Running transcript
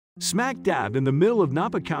Smack dab in the middle of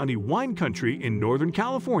Napa County wine country in Northern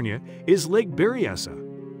California is Lake Berryessa.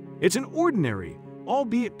 It's an ordinary,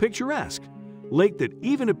 albeit picturesque, lake that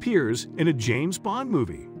even appears in a James Bond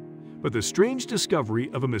movie. But the strange discovery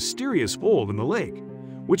of a mysterious hole in the lake,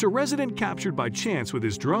 which a resident captured by chance with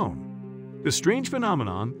his drone. The strange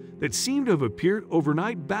phenomenon that seemed to have appeared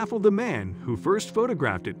overnight baffled the man who first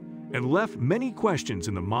photographed it and left many questions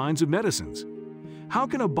in the minds of netizens. How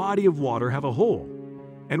can a body of water have a hole?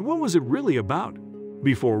 And what was it really about?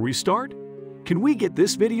 Before we start, can we get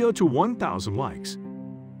this video to 1,000 likes?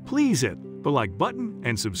 Please hit the like button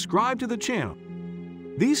and subscribe to the channel.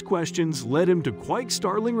 These questions led him to quite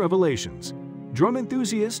startling revelations. Drone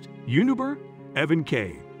enthusiast, YouTuber Evan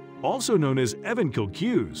K., also known as Evan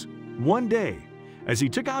Kilcues, one day, as he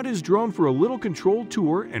took out his drone for a little controlled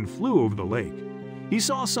tour and flew over the lake, he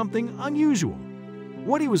saw something unusual.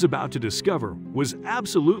 What he was about to discover was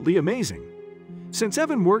absolutely amazing. Since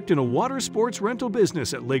Evan worked in a water sports rental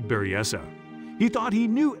business at Lake Berryessa, he thought he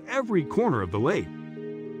knew every corner of the lake.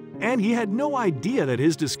 And he had no idea that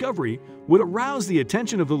his discovery would arouse the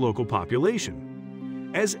attention of the local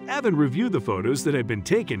population. As Evan reviewed the photos that had been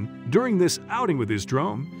taken during this outing with his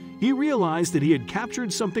drone, he realized that he had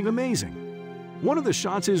captured something amazing. One of the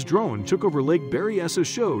shots his drone took over Lake Berryessa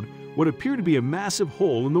showed what appeared to be a massive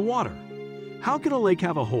hole in the water. How can a lake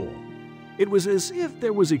have a hole? It was as if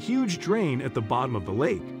there was a huge drain at the bottom of the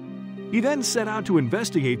lake. He then set out to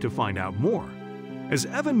investigate to find out more. As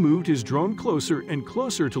Evan moved his drone closer and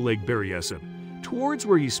closer to Lake Berryessa, towards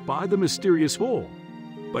where he spied the mysterious hole.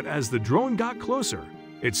 But as the drone got closer,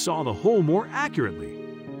 it saw the hole more accurately.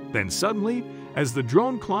 Then suddenly, as the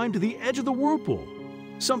drone climbed to the edge of the whirlpool,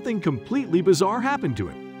 something completely bizarre happened to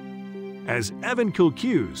it. As Evan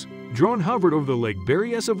Kilcues' drone hovered over the Lake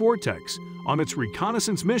Berryessa vortex on its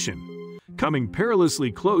reconnaissance mission, coming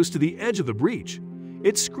perilously close to the edge of the breach,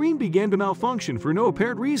 its screen began to malfunction for no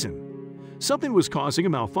apparent reason. Something was causing a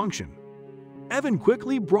malfunction. Evan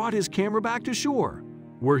quickly brought his camera back to shore,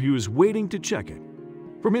 where he was waiting to check it.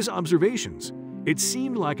 From his observations, it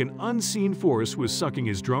seemed like an unseen force was sucking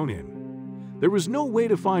his drone in. There was no way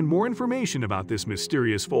to find more information about this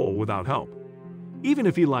mysterious hole without help. Even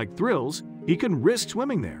if he liked thrills, he couldn't risk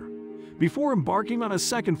swimming there. Before embarking on a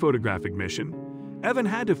second photographic mission, Evan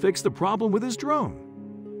had to fix the problem with his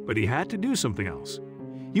drone. But he had to do something else.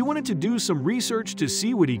 He wanted to do some research to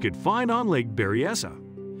see what he could find on Lake Berryessa.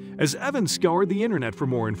 As Evan scoured the internet for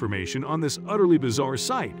more information on this utterly bizarre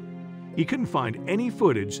site, he couldn't find any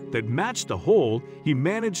footage that matched the hole he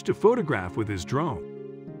managed to photograph with his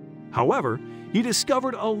drone. However, he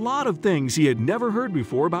discovered a lot of things he had never heard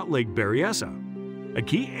before about Lake Berryessa. A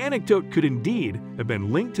key anecdote could indeed have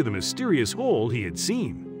been linked to the mysterious hole he had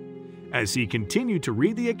seen. As he continued to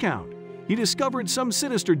read the account, he discovered some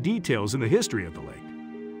sinister details in the history of the lake.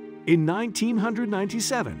 In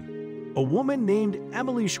 1997, a woman named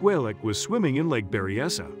Emily Schwalick was swimming in Lake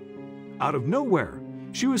Berryessa. Out of nowhere,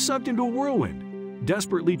 she was sucked into a whirlwind,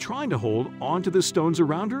 desperately trying to hold onto the stones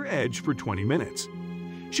around her edge for 20 minutes.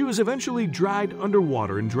 She was eventually dragged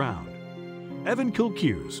underwater and drowned. Evan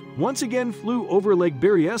Kilcues once again flew over Lake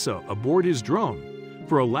Berryessa aboard his drone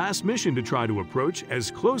for a last mission to try to approach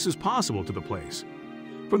as close as possible to the place.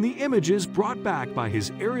 From the images brought back by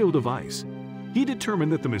his aerial device, he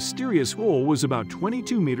determined that the mysterious hole was about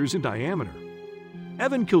 22 meters in diameter.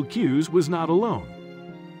 Evan Kilcues was not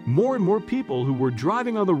alone. More and more people who were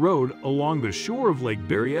driving on the road along the shore of Lake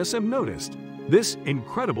Berryessa noticed this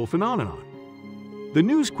incredible phenomenon. The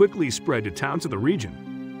news quickly spread to towns of the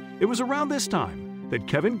region. It was around this time that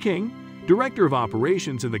Kevin King, director of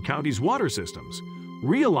operations in the county's water systems,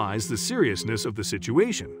 realized the seriousness of the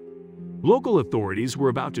situation. Local authorities were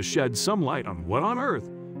about to shed some light on what on earth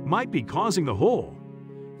might be causing the hole.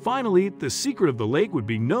 Finally, the secret of the lake would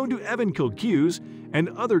be known to Evan Kilcues and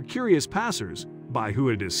other curious passers-by who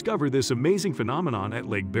had discovered this amazing phenomenon at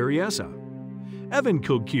Lake Berryessa. Evan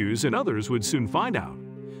Kilcues and others would soon find out.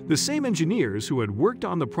 The same engineers who had worked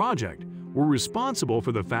on the project were responsible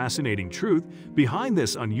for the fascinating truth behind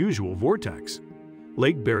this unusual vortex.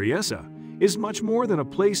 Lake Berryessa is much more than a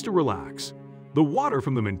place to relax. The water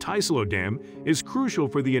from the Monticello Dam is crucial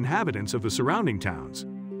for the inhabitants of the surrounding towns.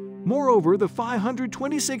 Moreover, the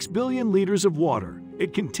 526 billion liters of water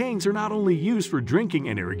it contains are not only used for drinking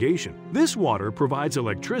and irrigation. This water provides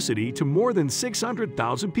electricity to more than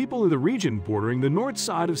 600,000 people in the region bordering the north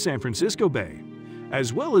side of San Francisco Bay,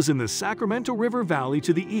 as well as in the Sacramento River Valley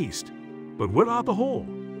to the east. But what about the hole?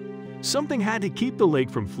 Something had to keep the lake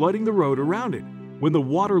from flooding the road around it when the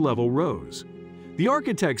water level rose. The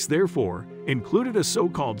architects, therefore, included a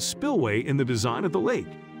so-called spillway in the design of the lake.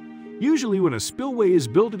 Usually when a spillway is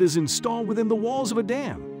built, it is installed within the walls of a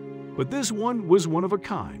dam. but this one was one of a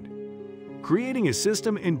kind. Creating a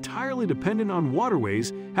system entirely dependent on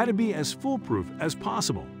waterways had to be as foolproof as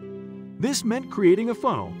possible. This meant creating a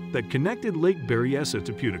funnel that connected Lake Berryessa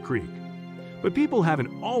to Pewter Creek. But people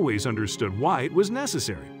haven't always understood why it was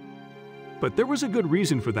necessary. But there was a good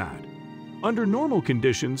reason for that. Under normal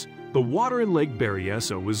conditions, the water in Lake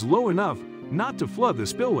Berryessa was low enough not to flood the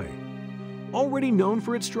spillway. Already known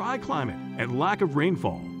for its dry climate and lack of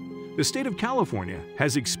rainfall, the state of California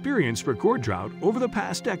has experienced record drought over the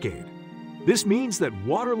past decade. This means that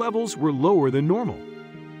water levels were lower than normal.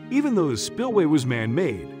 Even though the spillway was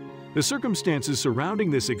man-made, the circumstances surrounding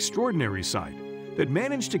this extraordinary site that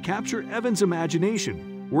managed to capture Evan's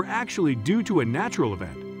imagination were actually due to a natural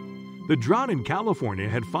event. The drought in California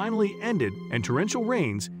had finally ended and torrential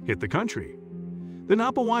rains hit the country. The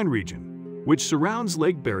Napa wine region, which surrounds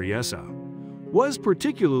Lake Berryessa, was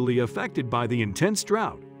particularly affected by the intense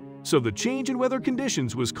drought, so the change in weather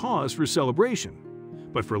conditions was cause for celebration.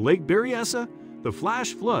 But for Lake Berryessa, the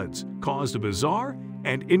flash floods caused a bizarre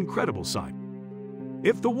and incredible sight.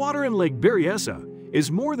 If the water in Lake Berryessa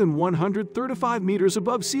is more than 135 meters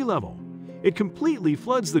above sea level, it completely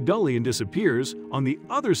floods the gully and disappears on the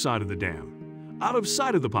other side of the dam, out of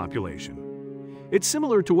sight of the population. It's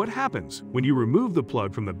similar to what happens when you remove the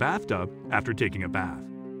plug from the bathtub after taking a bath.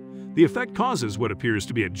 The effect causes what appears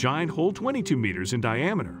to be a giant hole 22 meters in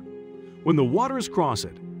diameter. When the waters cross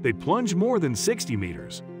it, they plunge more than 60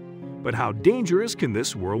 meters. But how dangerous can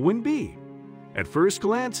this whirlwind be? At first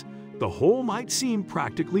glance, the hole might seem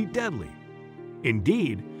practically deadly.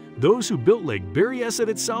 Indeed, those who built Lake Berryessa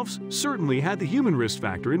itself certainly had the human risk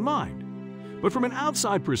factor in mind. But from an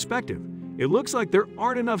outside perspective, it looks like there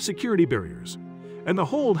aren't enough security barriers, and the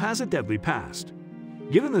hold has a deadly past.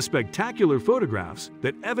 Given the spectacular photographs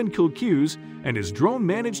that Evan Kilcues and his drone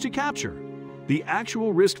managed to capture, the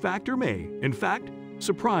actual risk factor may, in fact,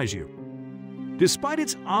 surprise you. Despite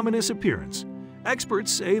its ominous appearance, experts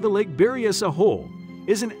say the Lake Berryessa hole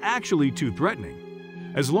isn't actually too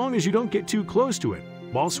threatening, as long as you don't get too close to it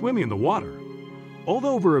while swimming in the water.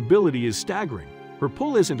 Although her ability is staggering, her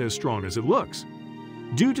pull isn't as strong as it looks.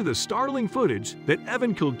 Due to the startling footage that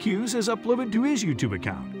Evan Kilcues has uploaded to his YouTube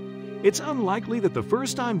account, it's unlikely that the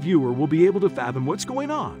first-time viewer will be able to fathom what's going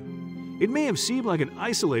on. It may have seemed like an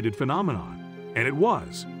isolated phenomenon, and it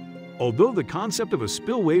was. Although the concept of a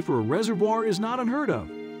spillway for a reservoir is not unheard of,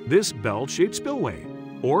 this bell-shaped spillway,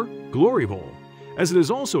 or glory hole, as it is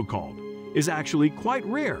also called, is actually quite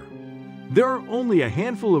rare. There are only a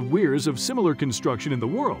handful of weirs of similar construction in the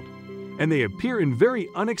world, and they appear in very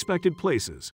unexpected places.